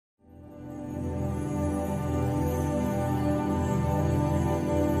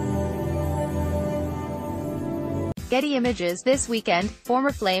Getty Images This weekend,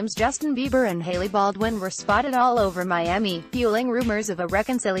 former Flames Justin Bieber and Hailey Baldwin were spotted all over Miami, fueling rumors of a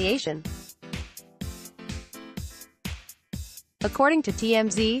reconciliation. According to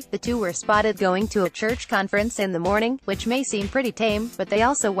TMZ, the two were spotted going to a church conference in the morning, which may seem pretty tame, but they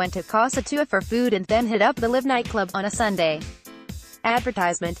also went to Casa Tua for food and then hit up the Live nightclub on a Sunday.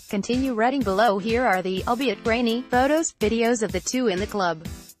 Advertisement. Continue reading below. Here are the, albeit grainy, photos, videos of the two in the club.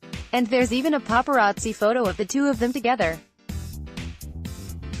 And there's even a paparazzi photo of the two of them together.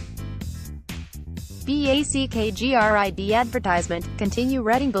 BACKGRID Advertisement. Continue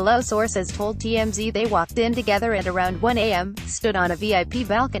reading below. Sources told TMZ they walked in together at around 1 a.m., stood on a VIP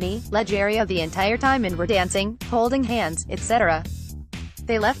balcony, ledge area the entire time and were dancing, holding hands, etc.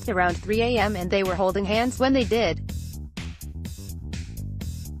 They left around 3 a.m. and they were holding hands when they did.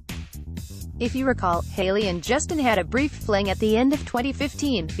 If you recall, Hailey and Justin had a brief fling at the end of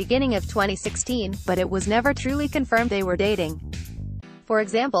 2015, beginning of 2016, but it was never truly confirmed they were dating. For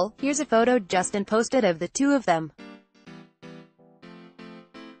example, here's a photo Justin posted of the two of them.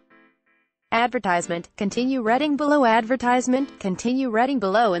 Advertisement. Continue reading below. Advertisement. Continue reading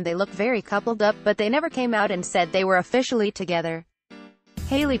below. And they look very coupled up, but they never came out and said they were officially together.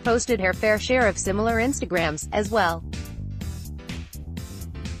 Hailey posted her fair share of similar Instagrams, as well.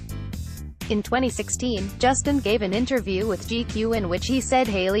 In 2016, Justin gave an interview with GQ in which he said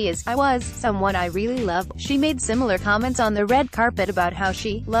Hailey is someone I really love. She made similar comments on the red carpet about how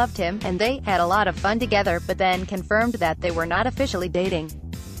she loved him, and they had a lot of fun together, but then confirmed that they were not officially dating.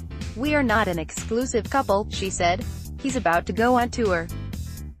 "We are not an exclusive couple," she said. "He's about to go on tour.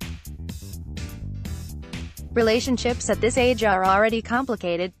 Relationships at this age are already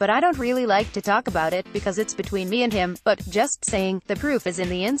complicated, but I don't really like to talk about it because it's between me and him, but just saying, the proof is in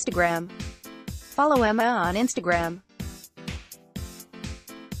the Instagram." Follow Emma on Instagram.